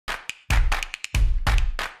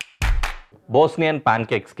Bosnian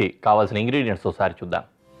ప్యాన్కేక్స్కి కావాల్సిన ingredients ఒకసారి చూద్దాం.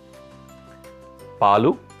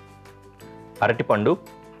 పాలు, అరటిపండు,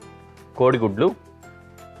 కోడిగుడ్లు,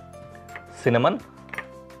 సినమన్,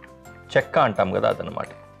 చెక్క అంటాం కదా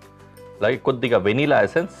అదనమాట, అలాగే కొద్దిగా వెనీలా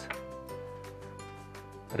ఎసెన్స్,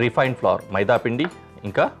 రిఫైన్డ్ ఫ్లవర్ మైదాపిండి,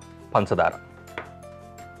 ఇంకా పంచదార.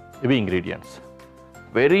 ఇవి ingredients.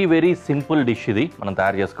 Very very simple dish ఇది మనం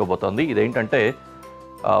తయారు చేసుకోబోతోంది. ఇదేంటంటే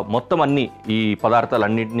మొత్తం అన్ని ఈ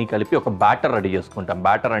పదార్థాలన్నింటినీ కలిపి ఒక బ్యాటర్ రెడీ చేసుకుంటాం.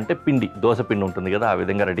 బ్యాటర్ అంటే పిండి, దోశ పిండి ఉంటుంది కదా, ఆ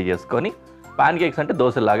విధంగా రెడీ చేసుకొని ప్యాన్ కేక్స్ అంటే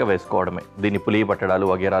దోశలాగా వేసుకోవడమే. దీన్ని పులియ పట్టడాలు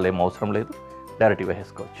వగేరాలు ఏం అవసరం లేదు, డైరెక్ట్గా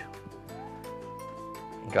వేసుకోవచ్చు.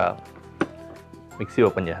 ఇంకా మిక్సీ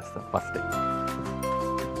ఓపెన్ చేస్తాం ఫస్ట్.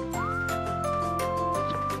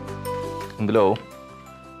 ఇందులో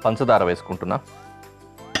పంచదార వేసుకుంటున్నా,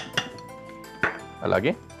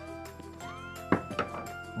 అలాగే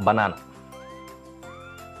బనానా,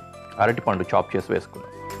 అరటిపండు చాప్ చేసి వేసుకున్నాం.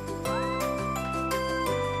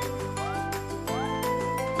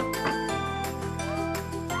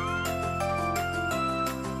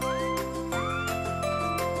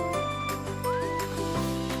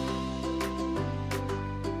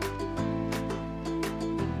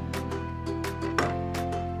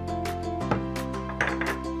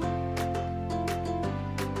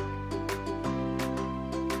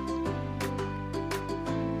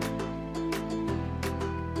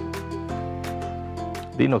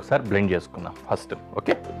 దీన్ని ఒకసారి బ్లెండ్ చేసుకుందాం ఫస్ట్.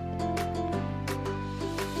 ఓకే,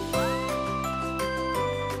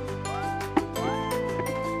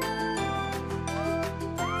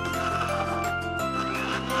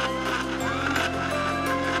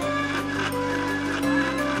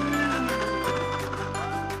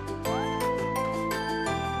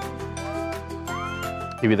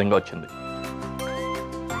 ఈ విధంగా వచ్చింది.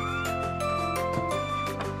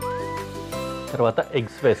 తర్వాత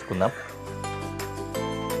ఎగ్స్ వేసుకుందాం.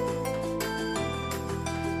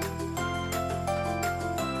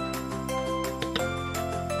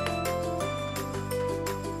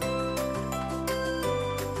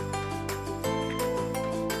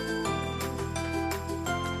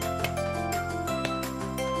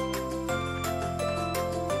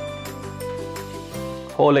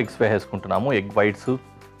 Whole eggs వేసేసుకుంటున్నాము. ఎగ్ వైట్స్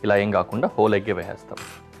ఇలా ఏం కాకుండా హోల్ ఎగ్గే వేసేస్తాం.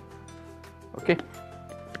 ఓకే,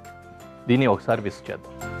 దీన్ని ఒకసారి విస్క్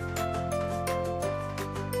చేద్దాం.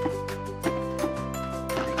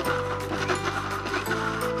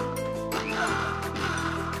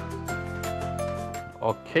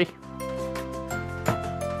 ఓకే,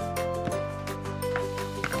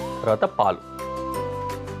 తర్వాత పాలు.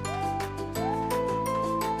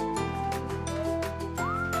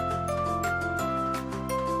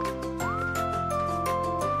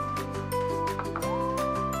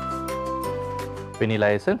 Vanilla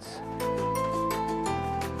essence.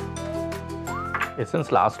 ఎసెన్స్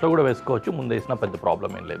లాస్ట్లో కూడా వేసుకోవచ్చు, ముందు వేసినా పెద్ద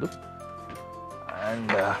ప్రాబ్లం ఏం లేదు.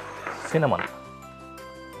 అండ్ సినమన్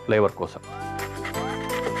ఫ్లేవర్ కోసం.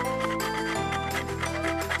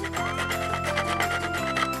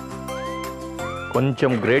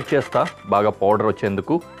 కొంచెం గ్రేట్ చేస్తా, బాగా పౌడర్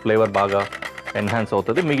వచ్చేందుకు, ఫ్లేవర్ బాగా ఎన్హాన్స్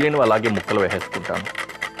అవుతుంది. మిగిలినవి అలాగే ముక్కలు వేసేసుకుంటాను.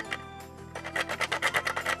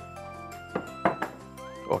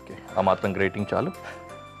 ఓకే, ఆ మాత్రం గ్రేటింగ్ చాలు.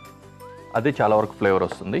 అదే చాలా వరకు ఫ్లేవర్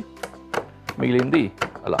వస్తుంది. మిగిలింది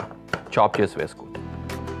అలా చాప్ చేసి వేసుకుంటాం.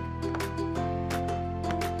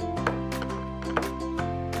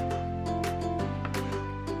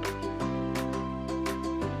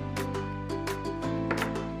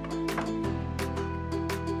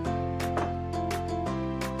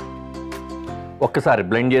 ఒక్కసారి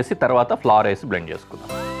బ్లెండ్ చేసి తర్వాత ఫ్లవర్ వేసి బ్లెండ్ చేసుకుందాం.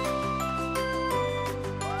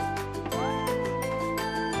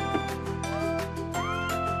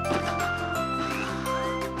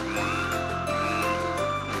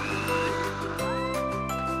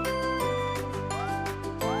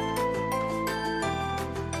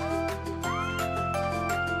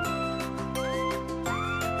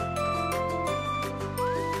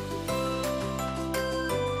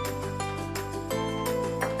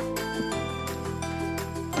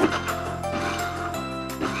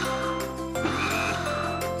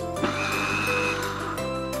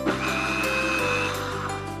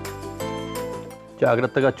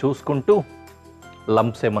 జాగ్రత్తగా చూసుకుంటూ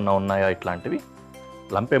లంప్స్ ఏమన్నా ఉన్నాయా ఇట్లాంటివి.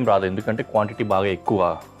 లంప్ ఏం రాదు, ఎందుకంటే క్వాంటిటీ బాగా ఎక్కువ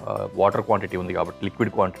వాటర్ క్వాంటిటీ ఉంది కాబట్టి,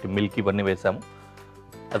 లిక్విడ్ క్వాంటిటీ, మిల్క్ ఇవన్నీ వేసాము,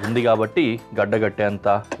 అది ఉంది కాబట్టి గడ్డగట్టేంత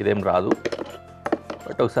ఇదేం రాదు.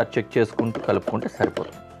 బట్ ఒకసారి చెక్ చేసుకుంటూ కలుపుకుంటే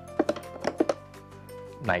సరిపోతుంది.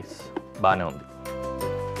 నైస్, బాగానే ఉంది.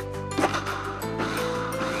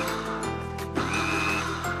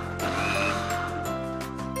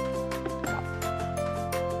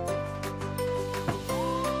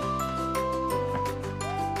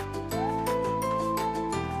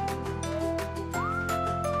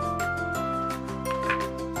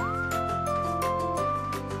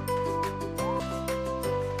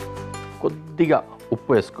 కొద్దిగా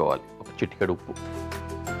ఉప్పు వేసుకోవాలి, ఒక చిటికెడు ఉప్పు.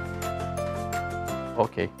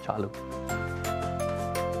 ఓకే, చాలు.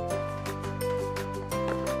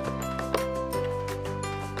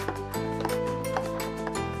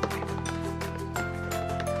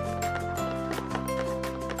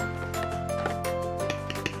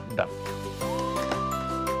 డన్.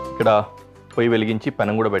 ఇక్కడ పొయ్యి వెలిగించి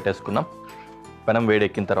పెనం కూడా పెట్టేసుకున్నాం. పెనం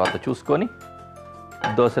వేడెక్కిన తర్వాత చూసుకొని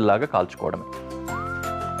దోశలాగా కాల్చుకోవడమే.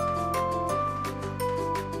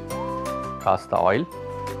 కాస్త ఆయిల్,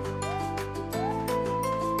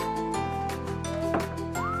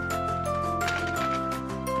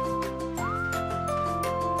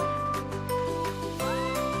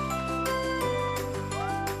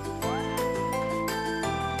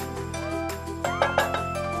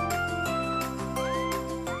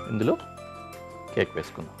 ఇందులో కేక్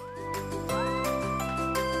వేసుకుందాం.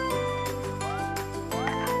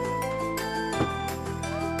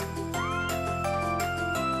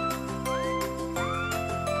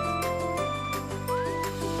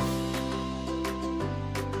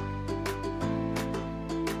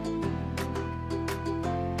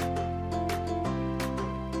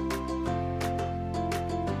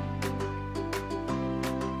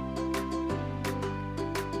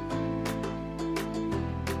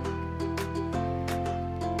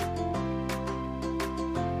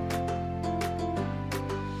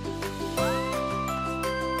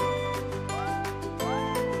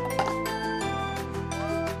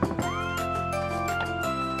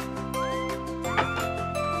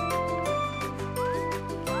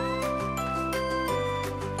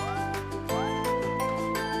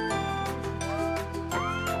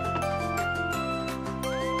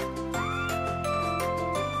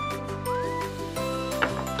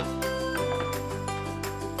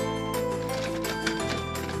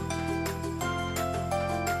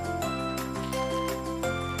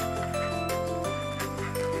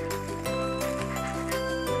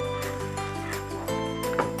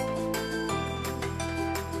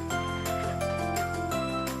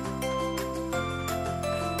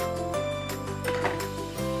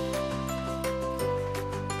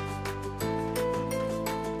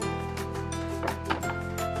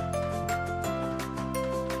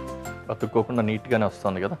 అతుక్కోకుండా నీట్గానే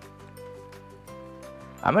వస్తుంది కదా.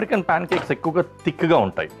 అమెరికన్ ప్యాన్ కేక్స్ ఎక్కువగా థిక్గా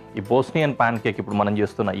ఉంటాయి. ఈ బోస్నియన్ ప్యాన్ కేక్ ఇప్పుడు మనం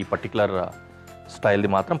చేస్తున్న ఈ పర్టికులర్ స్టైల్ది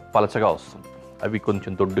మాత్రం పలచగా వస్తుంది. అవి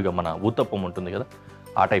కొంచెం దొడ్డుగా, మన ఊతప్పం ఉంటుంది కదా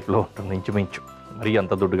ఆ టైప్లో ఉంటుంది ఇంచుమించు, మరీ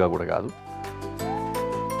అంత దొడ్డుగా కూడా కాదు.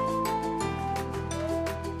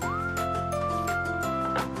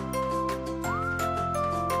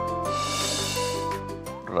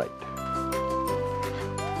 రైట్,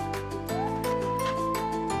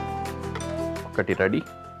 ఒకటి రెడీ,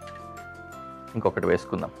 ఇంకొకటి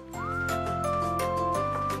వేసుకుందాం.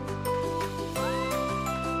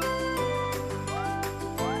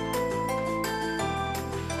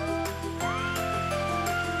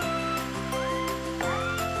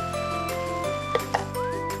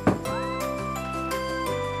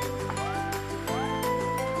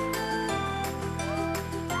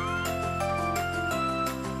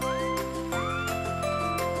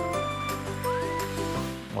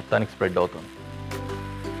 మొత్తానికి స్ప్రెడ్ అవుతుంది.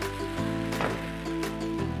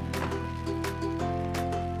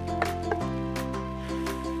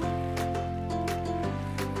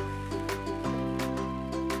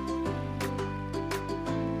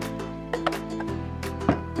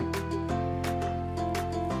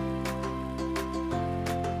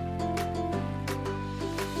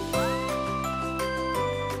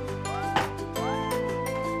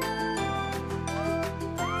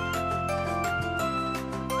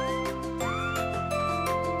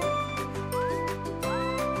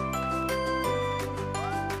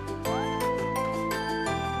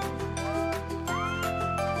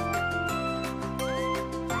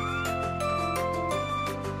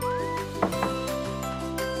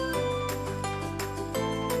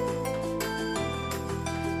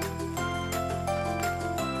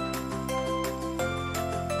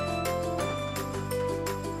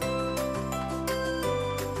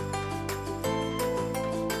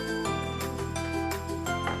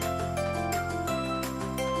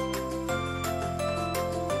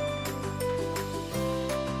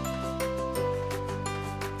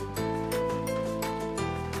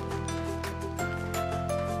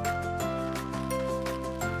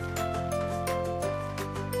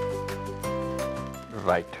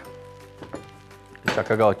 రైట్,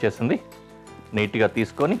 చక్కగా వచ్చేసింది. నీట్గా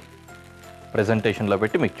తీసుకొని ప్రెజెంటేషన్లో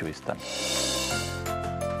పెట్టి మీకు చూపిస్తాను.